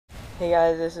Hey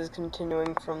guys, this is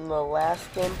continuing from the last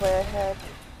gameplay I had,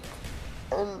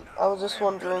 and I was just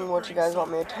wondering what you guys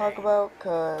want me to talk about,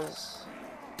 cause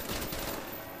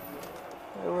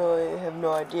I really have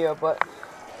no idea, but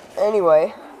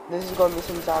anyway, this is going to be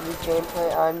some zombies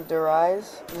gameplay on The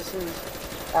Rise. This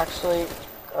is actually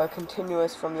a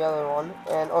continuous from the other one,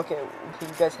 and okay, you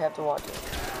guys have to watch it.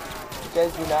 If you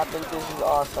guys do not think this is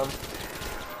awesome,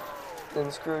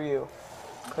 then screw you,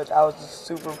 cause I was just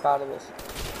super proud of this.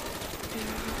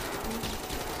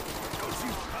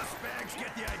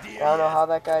 I don't know how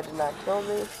that guy did not kill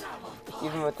me,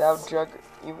 even without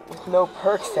even with no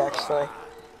perks actually.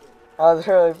 I was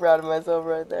really proud of myself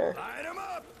right there.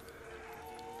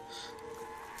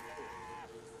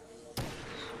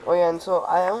 Oh yeah, and so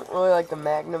I don't really like the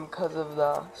Magnum because of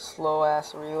the slow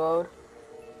ass reload.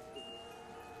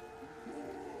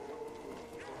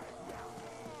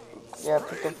 Yeah,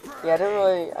 I didn't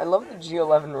really. I love the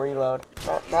G11 reload.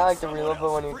 Not like the reload,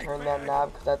 but when you turn that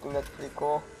knob, because I think that's pretty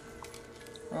cool.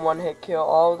 One hit kill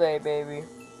all day, baby.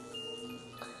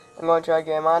 I'm going to try to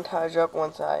get a montage up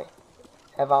once I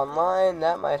have online.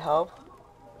 That might help.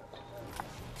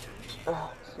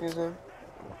 Excuse me.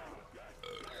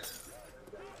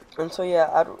 And so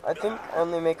yeah, I think I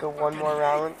only make it one more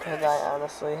round because I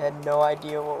honestly had no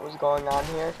idea what was going on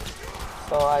here.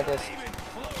 So I just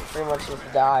pretty much just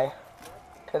die.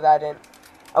 Because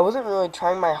I wasn't really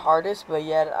trying my hardest, but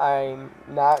yet I'm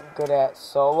not good at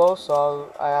solo,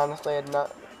 so I honestly had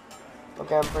not.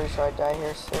 Okay, I'm pretty sure I die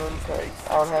here soon because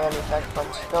I don't have any Pack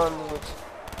Punch Stones, which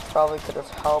probably could have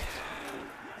helped.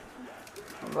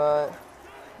 But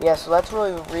yeah, so that's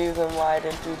really the reason why I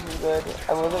didn't do too good.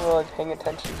 I wasn't really paying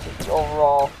attention to the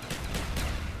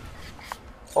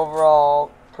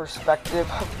overall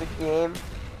perspective of the game.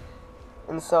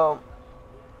 And so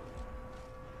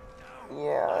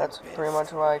yeah, that's pretty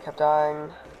much why I kept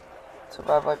dying.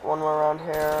 Survive like one more round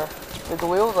here. The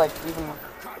wheel's like even,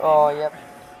 oh yep.